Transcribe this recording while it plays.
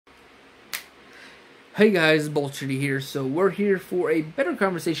Hey guys, B.O.L.T here. So we're here for a better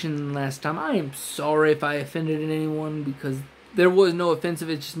conversation than last time. I am sorry if I offended anyone because there was no offensive.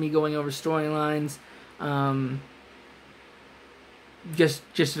 It's just me going over storylines.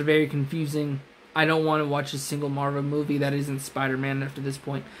 Just a very confusing. I don't want to watch a single Marvel movie that isn't Spider-Man after this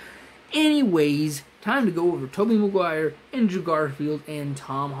point. Anyways, time to go over Tobey Maguire, Andrew Garfield, and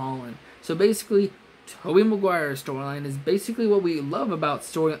Tom Holland. So basically, Tobey Maguire's storyline is basically what we love about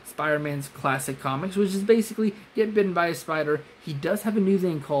Spider-Man's classic comics, which is basically get bitten by a spider. He does have a new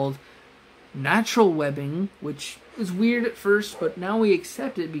thing called natural webbing, which is weird at first, but now we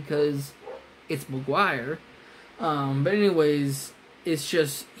accept it because it's Maguire. But anyways, it's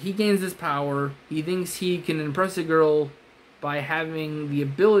just, he gains this power. He thinks he can impress a girl by having the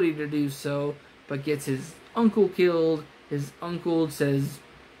ability to do so, but gets his uncle killed. His uncle says,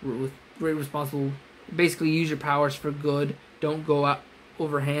 with great responsible, basically use your powers for good. Don't go out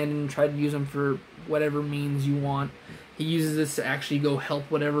overhand and try to use them for whatever means you want. He uses this to actually go help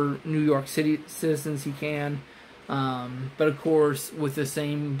whatever New York City citizens he can. But of course, with the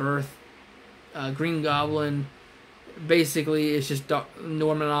same birth, Green Goblin, basically it's just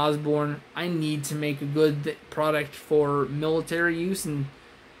Norman Osborn. I need to make a good product for military use, and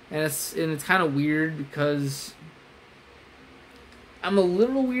it's kind of weird because I'm a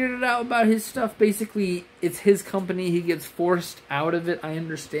little weirded out about his stuff. Basically, it's his company. He gets forced out of it. I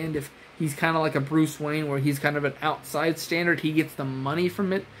understand if he's kind of like a Bruce Wayne, where he's kind of an outside standard. He gets the money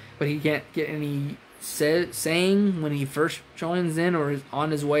from it, but he can't get any saying when he first joins in or is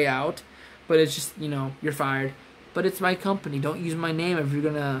on his way out. But it's just, you know, you're fired. But it's my company. Don't use my name if you're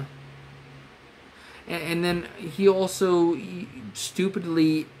gonna. And then he also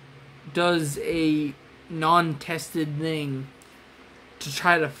stupidly does a non-tested thing to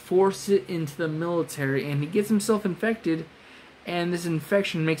try to force it into the military, and he gets himself infected, and this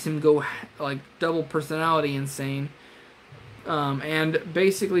infection makes him go like double personality insane, and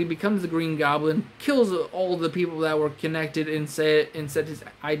basically becomes the Green Goblin, kills all the people that were connected and said his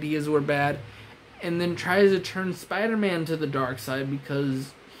ideas were bad, and then tries to turn Spider-Man to the dark side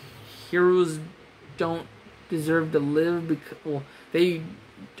because heroes don't deserve to live because, well, they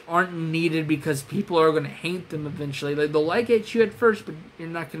aren't needed because people are going to hate them eventually. Like, they'll like it you at first, but you're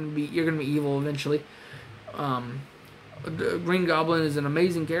going to be evil eventually. Green Goblin is an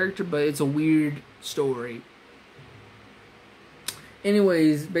amazing character, but it's a weird story.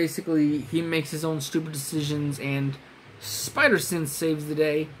 Anyways, basically he makes his own stupid decisions and Spider-Sense saves the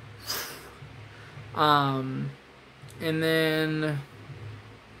day. And then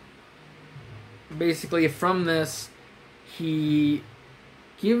basically from this he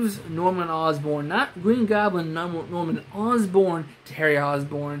gives Norman Osborn, not Green Goblin, Norman Osborn, to Harry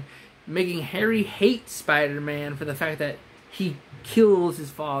Osborn, making Harry hate Spider-Man for the fact that he kills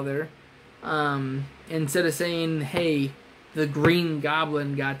his father. Instead of saying, hey, the Green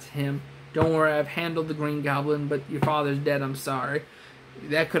Goblin got to him. Don't worry, I've handled the Green Goblin, but your father's dead, I'm sorry.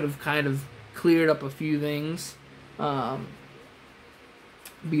 That could have kind of cleared up a few things. But,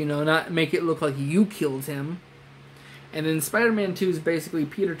 you know, not make it look like you killed him. And then Spider-Man 2 is basically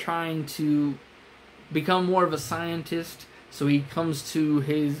Peter trying to become more of a scientist. So he comes to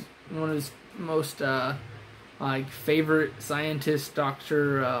one of his most favorite scientists,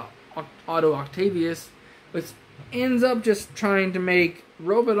 Dr. Otto Octavius, which ends up just trying to make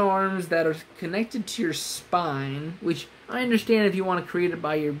robot arms that are connected to your spine, which I understand if you want to create it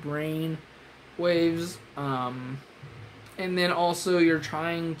by your brain waves. And then also you're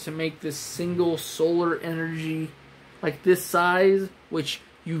trying to make this single solar energy like this size, which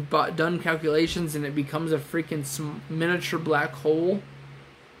you've done calculations and it becomes a freaking miniature black hole.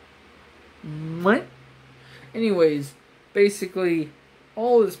 What? Anyways, basically,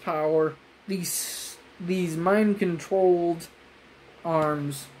 all this power, these mind-controlled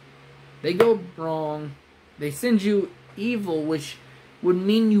arms, they go wrong. They send you evil, which would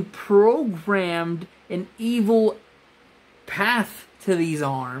mean you programmed an evil path to these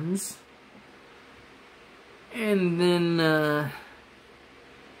arms. And then,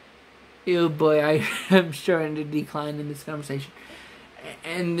 oh boy, I am starting to decline in this conversation.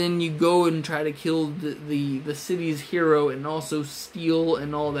 And then you go and try to kill the city's hero and also steal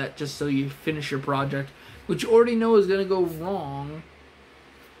and all that just so you finish your project, which you already know is going to go wrong.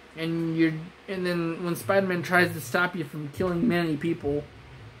 And then when Spider-Man tries to stop you from killing many people.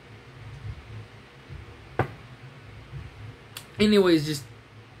 Anyways, just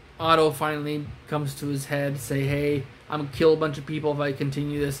Otto finally comes to his head, say, hey, I'm gonna kill a bunch of people if I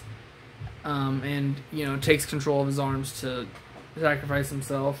continue this, and, you know, takes control of his arms to sacrifice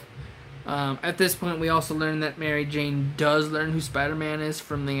himself. At this point, we also learn that Mary Jane does learn who Spider-Man is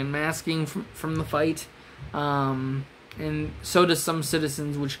from the unmasking from the fight. And so does some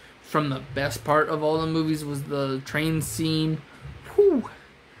citizens, which from the best part of all the movies was the train scene. Whew.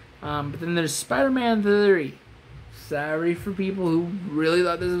 But then there's Spider-Man 3. Sorry for people who really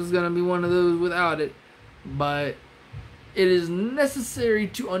thought this was going to be one of those without it. But it is necessary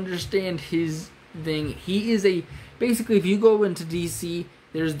to understand his thing. He is a... Basically, if you go into DC,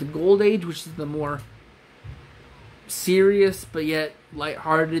 there's the Gold Age, which is the more serious but yet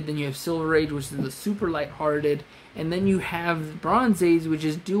lighthearted. Then you have Silver Age, which is the super lighthearted. And then you have Bronze Age, which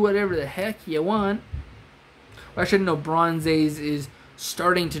is do whatever the heck you want. Well, I should know Bronze Age is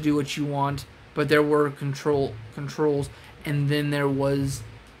starting to do what you want, but there were controls. And then there was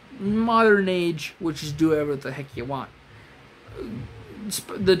Modern Age, which is do whatever the heck you want.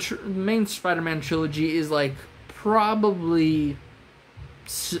 The main Spider-Man trilogy is like probably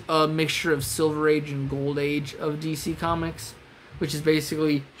a mixture of Silver Age and Gold Age of DC Comics, which is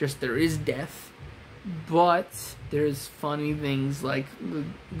basically just there is death, but there's funny things like the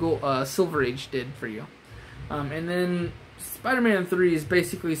Silver Age did for you. And then Spider-Man 3 is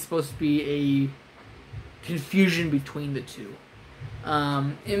basically supposed to be a confusion between the two.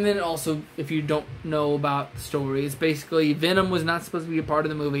 And then also, if you don't know about the story, it's basically Venom was not supposed to be a part of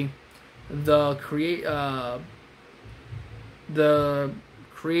the movie. The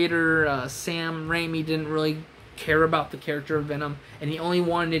creator, Sam Raimi, didn't really care about the character of Venom, and he only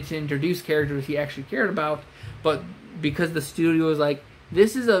wanted to introduce characters he actually cared about. But because the studio was like,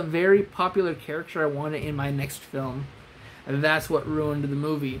 this is a very popular character, I want it in my next film, and that's what ruined the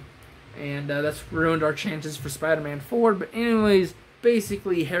movie. And that's ruined our chances for Spider-Man 4. But anyways,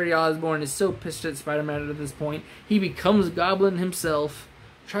 basically Harry Osborn is so pissed at Spider-Man at this point, he becomes Goblin himself,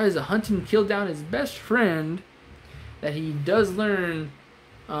 tries to hunt and kill down his best friend, that he does learn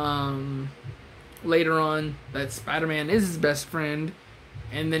later on that Spider-Man is his best friend.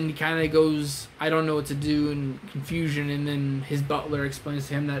 And then he kind of goes, I don't know what to do, in confusion. And then his butler explains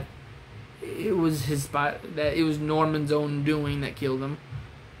to him that it was Norman's own doing that killed him.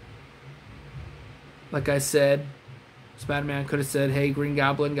 Like I said, Spider-Man could have said, hey, Green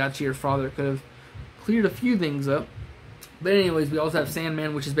Goblin, got you your father. Could have cleared a few things up. But anyways, we also have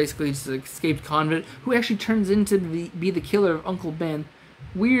Sandman, which is basically just an escaped convict, who actually turns into be the killer of Uncle Ben.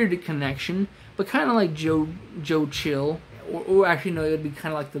 Weird connection, but kind of like Joe Chill. Or actually, no, it would be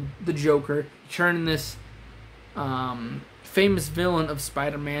kind of like the Joker. You turn this famous villain of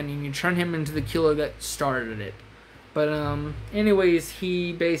Spider-Man, and you turn him into the killer that started it. But anyways,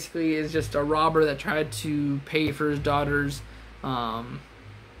 he basically is just a robber that tried to pay for his daughter's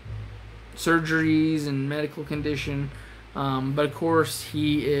surgeries and medical condition. But of course,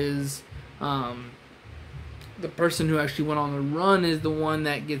 he is the person who actually went on the run is the one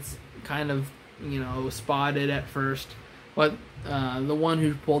that gets kind of, spotted at first. But the one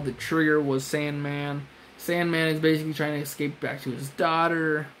who pulled the trigger was Sandman. Sandman is basically trying to escape back to his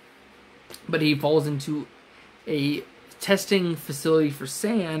daughter, but he falls into a testing facility for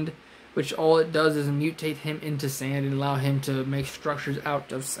sand, which all it does is mutate him into sand and allow him to make structures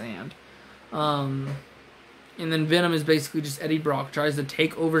out of sand. And then Venom is basically just Eddie Brock, tries to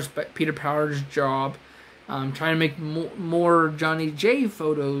take over Peter Parker's job, trying to make more Johnny J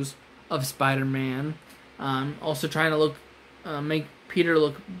photos of Spider-Man. Also trying to make Peter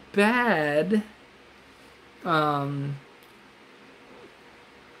look bad. But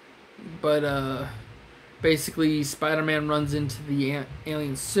basically Spider-Man runs into the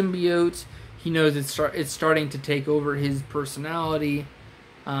alien symbiote. He knows it's starting to take over his personality,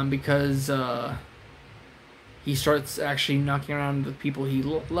 because he starts actually knocking around the people he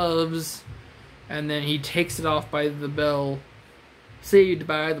loves, and then he takes it off by the bell, saved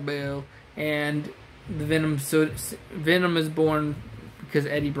by the bell, and the Venom is born because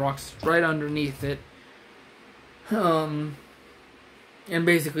Eddie Brock's right underneath it. And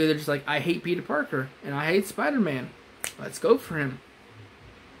basically they're just like, I hate Peter Parker and I hate Spider-Man. Let's go for him.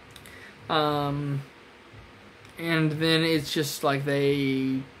 And then it's just like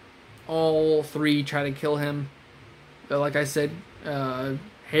they all three try to kill him. But like I said,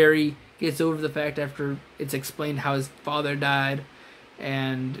 Harry gets over the fact after it's explained how his father died,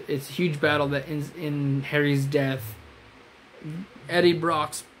 and it's a huge battle that ends in Harry's death, Eddie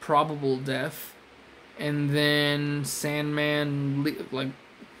Brock's probable death, and then Sandman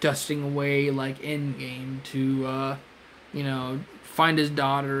dusting away like Endgame to find his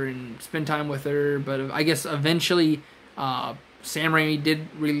daughter and spend time with her. But I guess eventually Sam Raimi did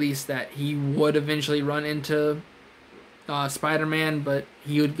release that he would eventually run into Spider-Man, but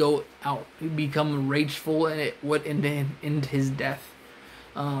he would go out, he'd become rageful, and it would end his death.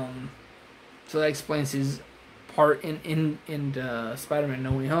 So that explains his part in Spider-Man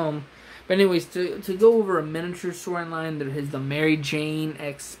No Way Home. But anyways, to go over a miniature storyline, there is the Mary Jane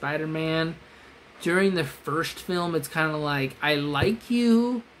X Spider-Man. During the first film, it's kind of like, I like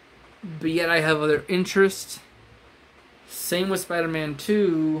you, but yet I have other interests. Same with Spider-Man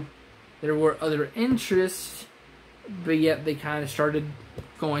 2. There were other interests, but yet they kind of started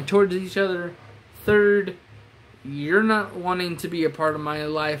going towards each other. Third, you're not wanting to be a part of my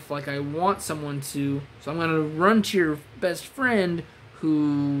life like I want someone to, so I'm going to run to your best friend,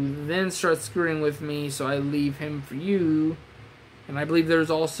 who then starts screwing with me, so I leave him for you. And I believe there's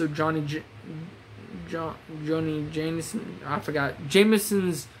also Johnny Jameson, I forgot,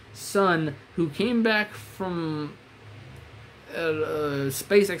 Jameson's son, who came back from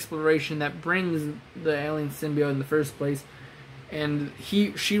space exploration that brings the alien symbiote in the first place, and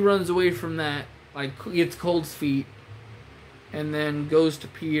she runs away from that, like gets cold feet, and then goes to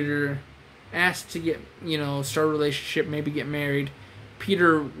Peter, asks to get, start a relationship, maybe get married.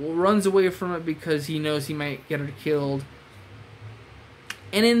 Peter runs away from it because he knows he might get her killed.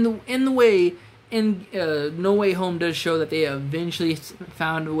 And in No Way Home does show that they eventually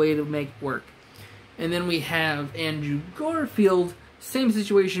found a way to make it work. And then we have Andrew Garfield, same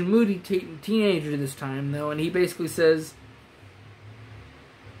situation, moody teenager this time though, and he basically says,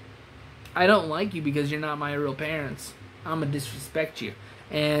 I don't like you because you're not my real parents. I'm gonna disrespect you.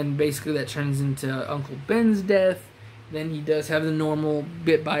 And basically that turns into Uncle Ben's death. Then he does have the normal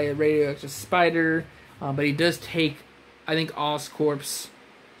bit by a radioactive spider, but he does take, I think, Oscorp's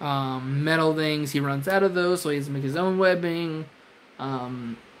metal things. He runs out of those, so he has to make his own webbing.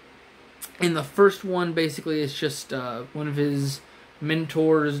 In the first one, basically, it's just one of his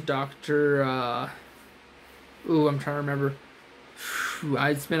mentors, Dr. I'm trying to remember.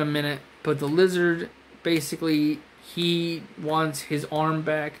 It's been a minute. But the Lizard, basically, he wants his arm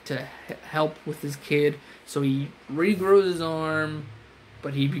back to help with his kid. So he regrows his arm,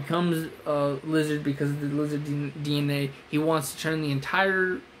 but he becomes a lizard because of the lizard DNA. He wants to turn the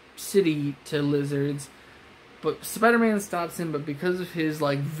entire city to lizards. But Spider-Man stops him, but because of his,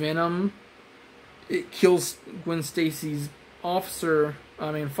 venom, it kills Gwen Stacy's father,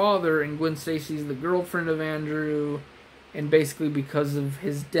 and Gwen Stacy's the girlfriend of Andrew. And basically because of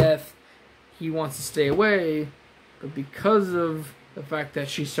his death, he wants to stay away. But because of the fact that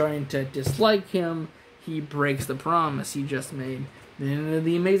she's starting to dislike him, he breaks the promise he just made. Then in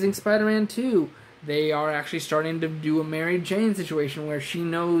The Amazing Spider-Man 2, they are actually starting to do a Mary Jane situation where she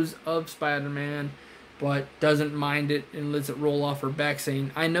knows of Spider-Man, but doesn't mind it and lets it roll off her back,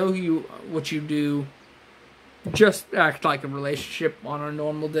 saying, I know what you do, just act like a relationship on our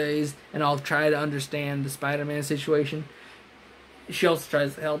normal days, and I'll try to understand the Spider-Man situation. She also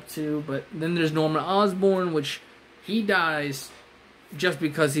tries to help too, but then there's Norman Osborn, which he dies just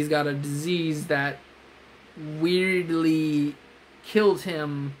because he's got a disease that weirdly killed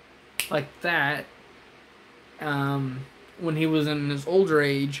him like that when he was in his older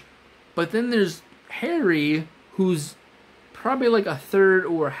age. But then there's Harry, who's probably like a third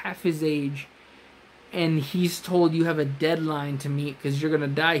or half his age, and he's told, you have a deadline to meet because you're gonna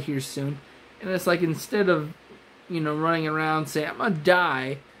die here soon. And it's like, instead of running around saying I'm gonna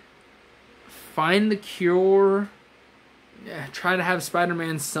die, find the cure. Try to have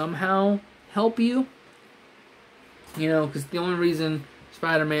Spider-Man somehow help you. Because the only reason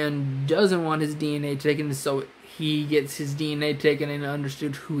Spider-Man doesn't want his DNA taken is so he gets his DNA taken and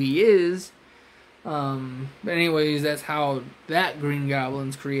understood who he is. But anyways, that's how that Green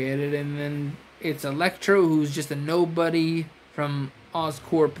Goblin's created. And then it's Electro, who's just a nobody from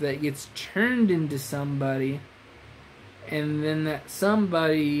Oscorp that gets turned into somebody. And then that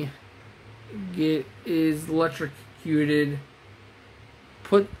somebody is electrocuted,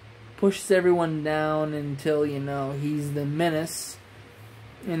 pushes everyone down until, he's the menace.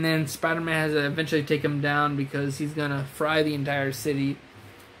 And then Spider-Man has to eventually take him down because he's gonna fry the entire city.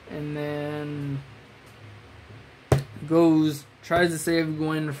 And then tries to save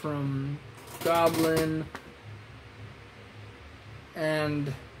Gwen from Goblin,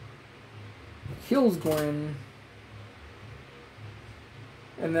 and kills Gwen.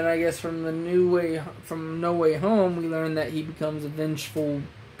 And then I guess from No Way Home, we learn that he becomes a vengeful,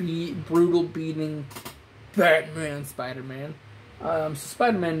 brutal beating Batman Spider-Man. So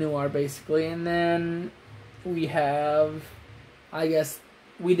Spider-Man Noir, basically. And then we have, I guess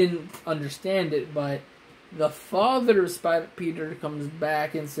we didn't understand it, but the father of Peter comes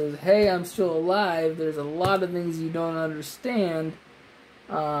back and says, hey, I'm still alive. There's a lot of things you don't understand,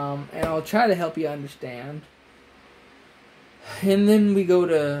 and I'll try to help you understand. And then we go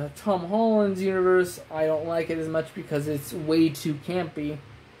to Tom Holland's universe. I don't like it as much because it's way too campy.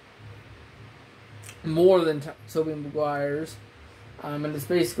 more than Tobey Maguire's. And it's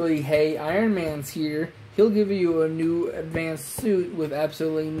basically, hey, Iron Man's here. He'll give you a new advanced suit with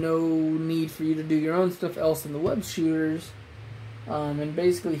absolutely no need for you to do your own stuff else in the web shooters. And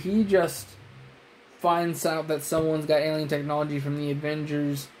basically, he just finds out that someone's got alien technology from the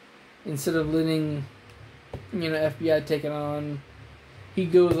Avengers. Instead of letting, FBI take it on, he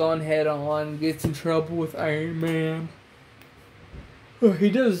goes on head on, gets in trouble with Iron Man. He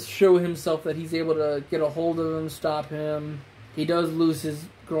does show himself that he's able to get a hold of him, stop him. He does lose his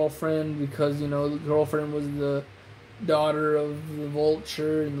girlfriend because, the girlfriend was the daughter of the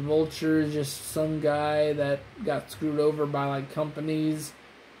Vulture, and the Vulture is just some guy that got screwed over by, companies.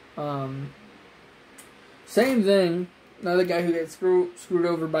 Same thing, another guy who gets screwed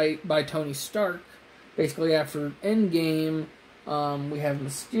over by Tony Stark. Basically, after Endgame, we have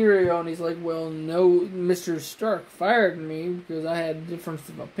Mysterio, and he's like, well, no, Mr. Stark fired me because I had a difference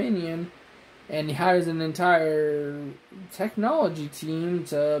of opinion. And he hires an entire technology team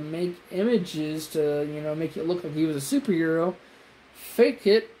to make images to, make it look like he was a superhero. Fake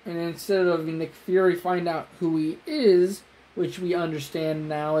it, and instead of Nick Fury find out who he is, which we understand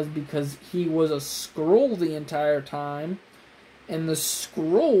now is because he was a Skrull the entire time. And the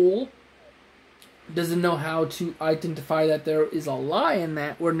Skrull doesn't know how to identify that there is a lie in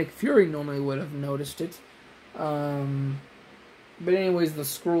that, where Nick Fury normally would have noticed it. But anyways, the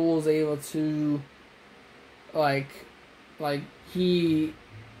Skrull is able to, he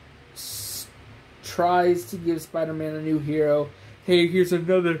tries to give Spider-Man a new hero. Hey, here's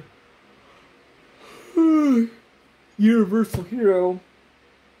another universal hero.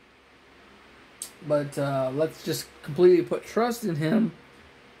 But let's just completely put trust in him.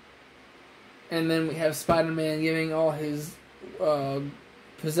 And then we have Spider-Man giving all his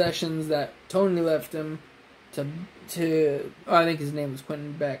possessions that Tony left him to I think his name was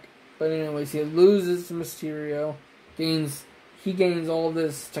Quentin Beck. But anyways, he loses to Mysterio. He gains all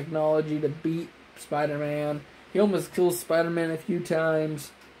this technology to beat Spider-Man. He almost kills Spider-Man a few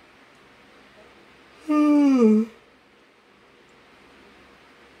times. And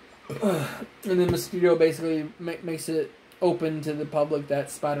then Mysterio basically makes it open to the public that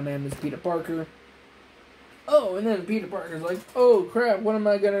Spider-Man is Peter Parker. Oh, and then Peter Parker's like, oh crap, what am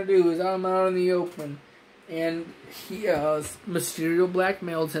I gonna do? Is I'm out in the open. And Mysterio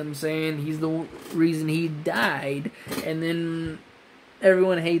blackmails him, saying he's the reason he died. And then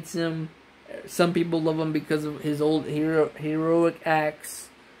everyone hates him. Some people love him because of his old heroic acts.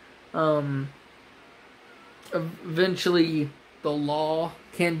 Eventually, the law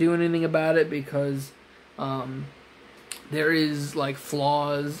can't do anything about it because there is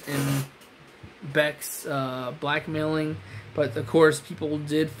flaws in Beck's blackmailing. But of course, people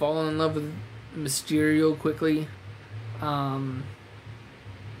did fall in love with Mysterio quickly. So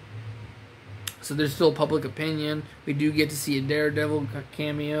there's still public opinion. We do get to see a Daredevil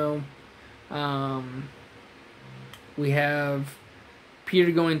cameo. We have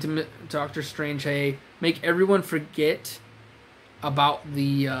Peter going to Doctor Strange, hey, make everyone forget about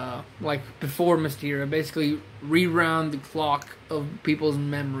the, before Mysterio. Basically, reround the clock of people's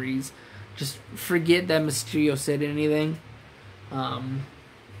memories. Just forget that Mysterio said anything.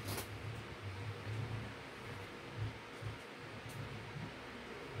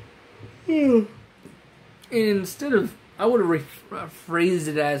 And instead of, I would have rephrased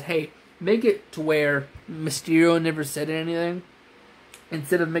it as, hey, make it to where Mysterio never said anything.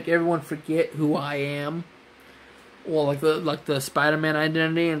 Instead of make everyone forget who I am. Well, like the Spider-Man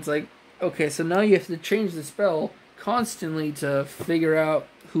identity. And it's like, okay, so now you have to change the spell constantly to figure out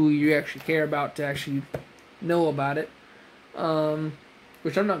who you actually care about to actually know about it.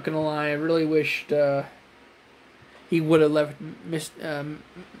 Which I'm not going to lie, I really wished he would have left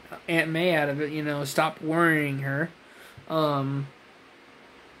Aunt May out of it, stop worrying her. And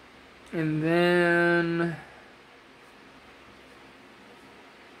then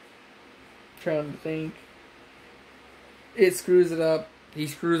trying to think. It screws it up. He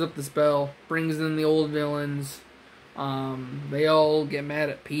screws up the spell, brings in the old villains. They all get mad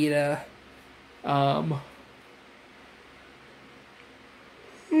at PETA. I'm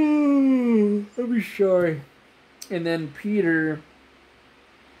sorry. And then Peter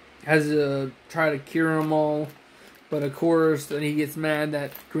has to try to cure them all. But of course, then he gets mad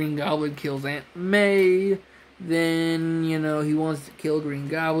that Green Goblin kills Aunt May. Then, he wants to kill Green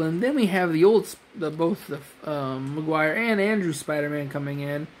Goblin. Then we have both Maguire and Andrew Spider-Man coming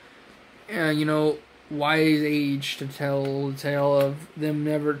in. Wise age to tell the tale of them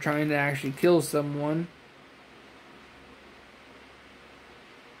never trying to actually kill someone.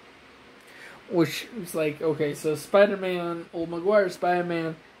 Which is like, okay, so Spider-Man, old Maguire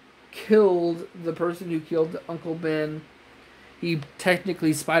Spider-Man, killed the person who killed Uncle Ben. He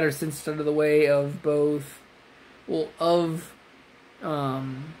technically Spider-Sensed out of the way of both, well,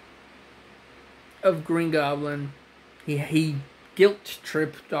 of Green Goblin. He guilt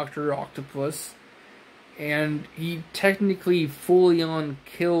tripped Dr. Octopus, and he technically fully on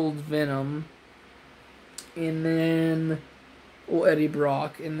killed Venom, and then, well, Eddie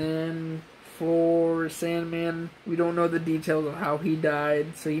Brock, and then for Sandman, we don't know the details of how he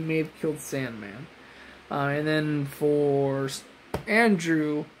died, so he may have killed Sandman. And then for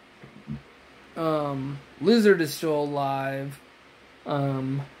Andrew, Lizard is still alive.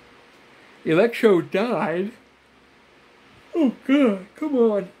 Electro died. Oh god, come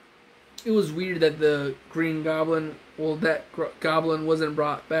on. It was weird that the Green Goblin, well, that Goblin wasn't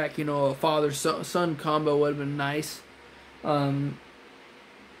brought back. You know, a father-son combo would have been nice. Or,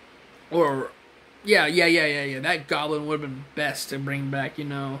 yeah. That Goblin would have been best to bring back, you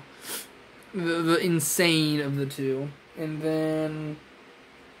know, the insane of the two. And then,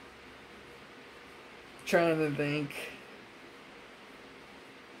 trying to think.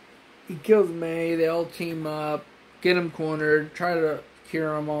 He kills May, they all team up, get him cornered, try to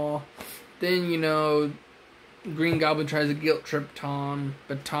cure them all. Then, you know, Green Goblin tries to guilt trip Tom,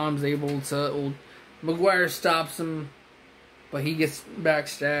 but Tom's able to, well, Maguire stops him, but he gets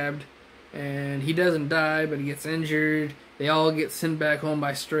backstabbed, and he doesn't die, but he gets injured. They all get sent back home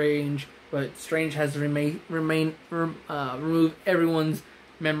by Strange, but Strange has to remove everyone's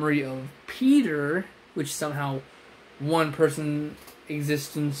memory of Peter, which somehow one person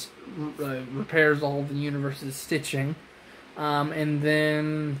existence repairs all the universe's stitching, and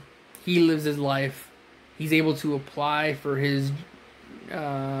then he lives his life. He's able to apply for his,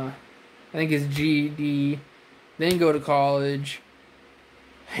 I think his GED, then go to college.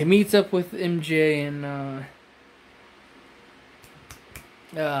 He meets up with MJ and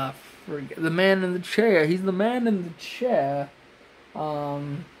the man in the chair. He's the man in the chair.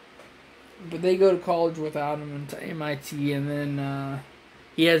 But they go to college without him into MIT, and then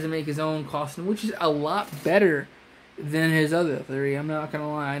he has to make his own costume, which is a lot better than his other three. I'm not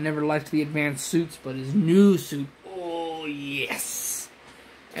gonna lie. I never liked the advanced suits, but his new suit, oh yes!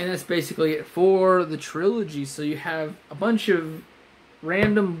 And that's basically it for the trilogy. So you have a bunch of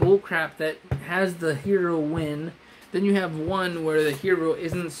random bullcrap that has the hero win. Then you have one where the hero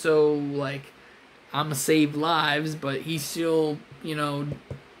isn't so, like, I'm gonna save lives, but he still, you know,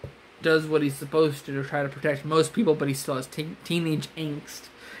 does what he's supposed to try to protect most people, but he still has teenage angst.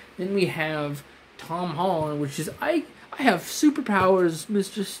 Then we have Tom Holland, which is, I have superpowers,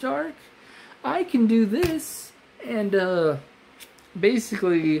 Mr. Stark. I can do this. And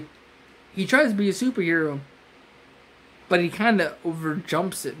basically, he tries to be a superhero, but he kind of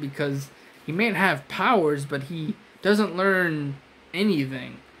overjumps it because he may have powers, but he doesn't learn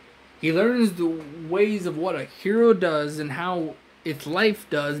anything. He learns the ways of what a hero does and how its life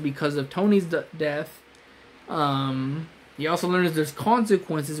does because of Tony's death. He also learns there's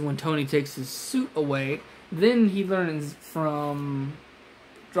consequences when Tony takes his suit away. Then he learns from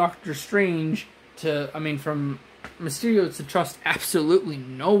Doctor Strange from Mysterio to trust absolutely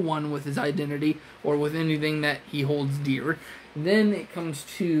no one with his identity or with anything that he holds dear. Then it comes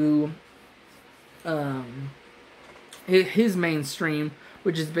to his mainstream,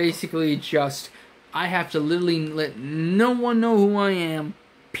 which is basically just, I have to literally let no one know who I am,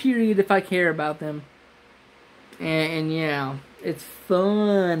 period, if I care about them. And yeah, it's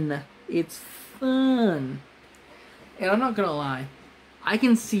fun. It's fun. And I'm not gonna lie, I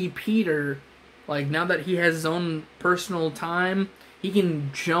can see Peter, like, now that he has his own personal time, he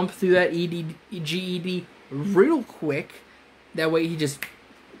can jump through that GED real quick. That way he just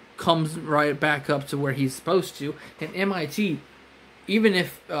comes right back up to where he's supposed to. And MIT, even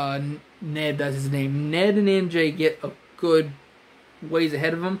if Ned, that's his name, Ned and MJ get a good ways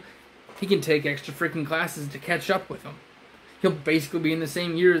ahead of him, he can take extra freaking classes to catch up with them. He'll basically be in the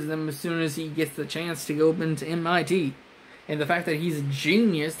same year as them as soon as he gets the chance to go into MIT. And the fact that he's a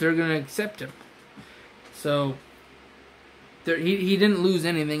genius, they're going to accept him. So, he didn't lose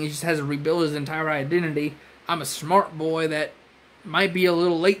anything. He just has to rebuild his entire identity. I'm a smart boy that might be a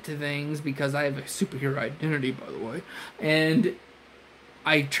little late to things because I have a superhero identity, by the way. And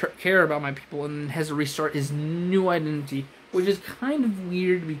I care about my people, and has to restart his new identity, which is kind of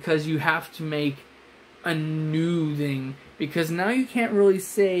weird because you have to make a new thing. Because now you can't really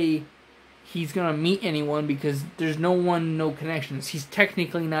say he's going to meet anyone because there's no connections. He's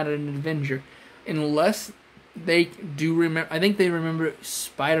technically not an Avenger. Unless they do remember, I think they remember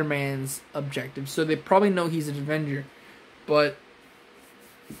Spider-Man's objective. So they probably know he's an Avenger. But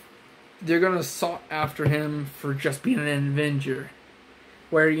they're going to sought after him for just being an Avenger.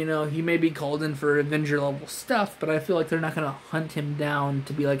 where, you know, he may be called in for Avenger level stuff, but I feel like they're not going to hunt him down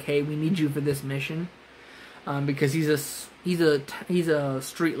to be like, hey, we need you for this mission, because he's a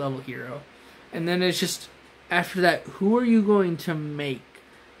street level hero. And then it's just, after that, who are you going to make?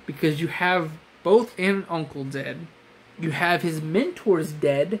 Because you have both Aunt and Uncle dead, you have his mentors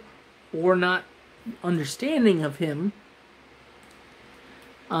dead, or not understanding of him.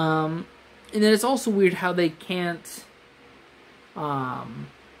 And then it's also weird how they can't,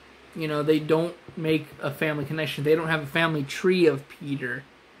 you know, they don't make a family connection. They don't have a family tree of Peter.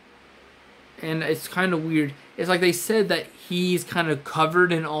 And it's kind of weird. It's like they said that he's kind of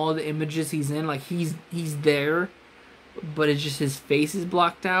covered in all the images he's in. Like, he's there, but it's just his face is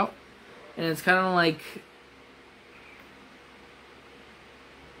blocked out. And it's kind of like...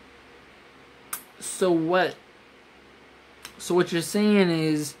 So what? So what you're saying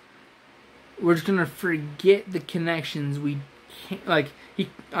is, we're just gonna forget the connections we can't, like,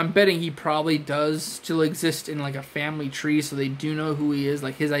 I'm betting he probably does still exist in like a family tree, so they do know who he is,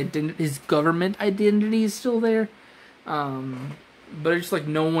 like his identity, his government identity is still there. But it's just like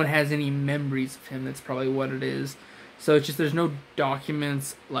no one has any memories of him. That's probably what it is. So it's just there's no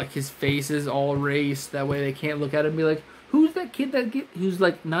documents, like his face is all erased, that way they can't look at it and be like, who's that kid who's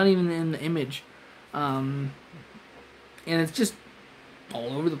like not even in the image. And it's just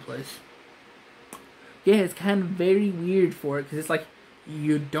all over the place. Yeah, it's kind of very weird for it, because it's like,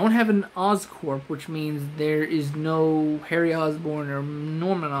 you don't have an Oscorp, which means there is no Harry Osborn or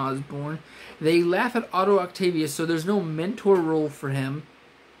Norman Osborn. They laugh at Otto Octavius, so there's no mentor role for him.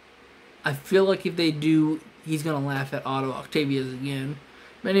 I feel like if they do, he's going to laugh at Otto Octavius again.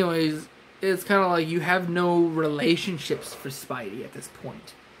 But anyways, it's kind of like you have no relationships for Spidey at this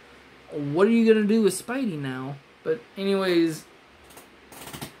point. What are you going to do with Spidey now? But anyways,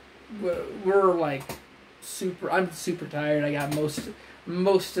 we're like I'm super tired. I got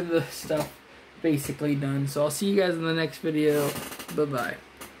most of the stuff basically done. So I'll see you guys in the next video. Bye-bye.